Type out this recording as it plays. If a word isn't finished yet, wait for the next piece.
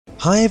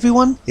Hi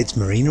everyone, it's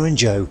Marina and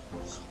Joe.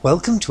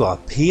 Welcome to our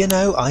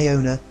P&O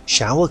Iona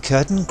shower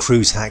curtain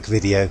cruise hack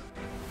video.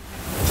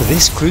 For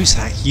this cruise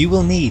hack you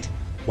will need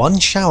one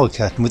shower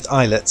curtain with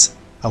eyelets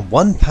and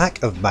one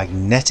pack of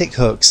magnetic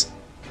hooks.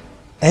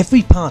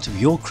 Every part of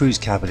your cruise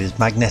cabin is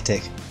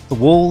magnetic: the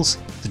walls,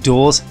 the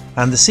doors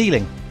and the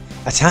ceiling.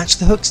 Attach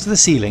the hooks to the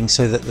ceiling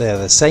so that they are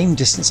the same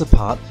distance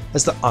apart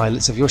as the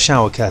eyelets of your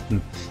shower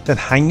curtain, then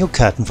hang your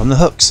curtain from the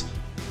hooks.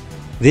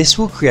 This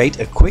will create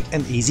a quick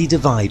and easy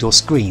divide or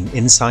screen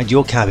inside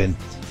your cabin.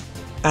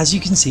 As you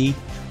can see,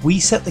 we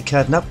set the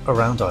curtain up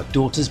around our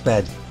daughter's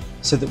bed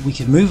so that we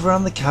could move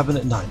around the cabin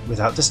at night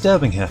without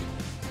disturbing her.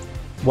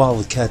 While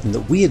the curtain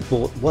that we had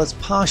bought was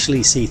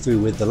partially see-through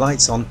with the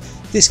lights on,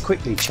 this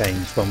quickly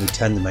changed when we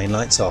turned the main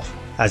lights off,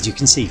 as you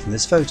can see from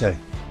this photo.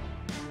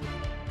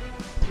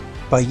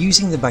 By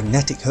using the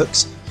magnetic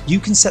hooks, you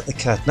can set the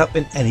curtain up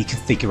in any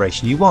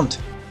configuration you want.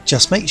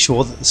 Just make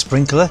sure that the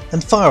sprinkler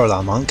and fire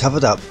alarm aren't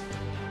covered up.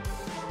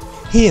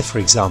 Here, for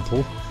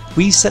example,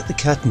 we set the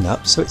curtain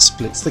up so it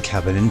splits the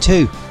cabin in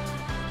two.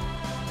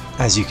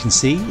 As you can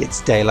see,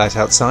 it's daylight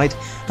outside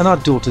and our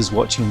daughter's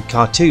watching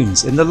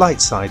cartoons in the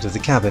light side of the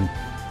cabin.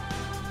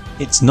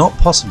 It's not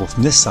possible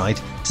from this side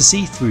to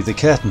see through the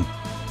curtain.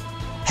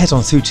 Head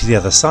on through to the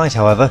other side,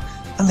 however,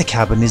 and the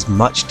cabin is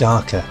much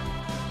darker.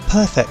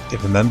 Perfect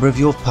if a member of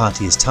your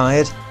party is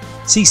tired,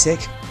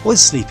 seasick or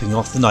is sleeping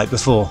off the night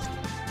before.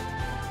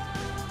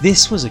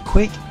 This was a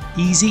quick,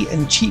 easy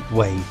and cheap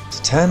way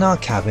to turn our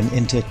cabin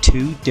into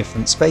two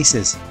different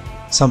spaces,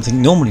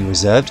 something normally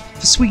reserved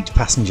for suite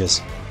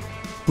passengers.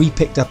 We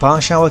picked up our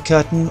shower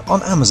curtain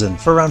on Amazon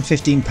for around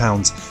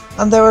 £15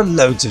 and there are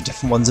loads of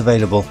different ones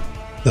available.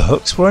 The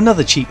hooks were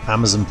another cheap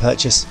Amazon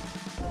purchase.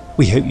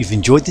 We hope you've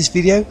enjoyed this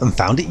video and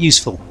found it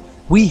useful.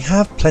 We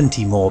have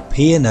plenty more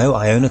P&O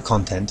Iona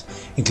content,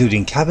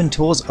 including cabin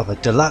tours of a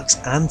deluxe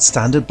and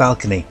standard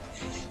balcony.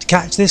 To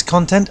catch this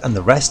content and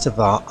the rest of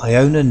our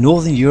Iona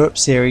Northern Europe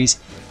series,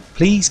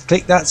 please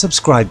click that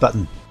subscribe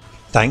button.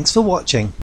 Thanks for watching.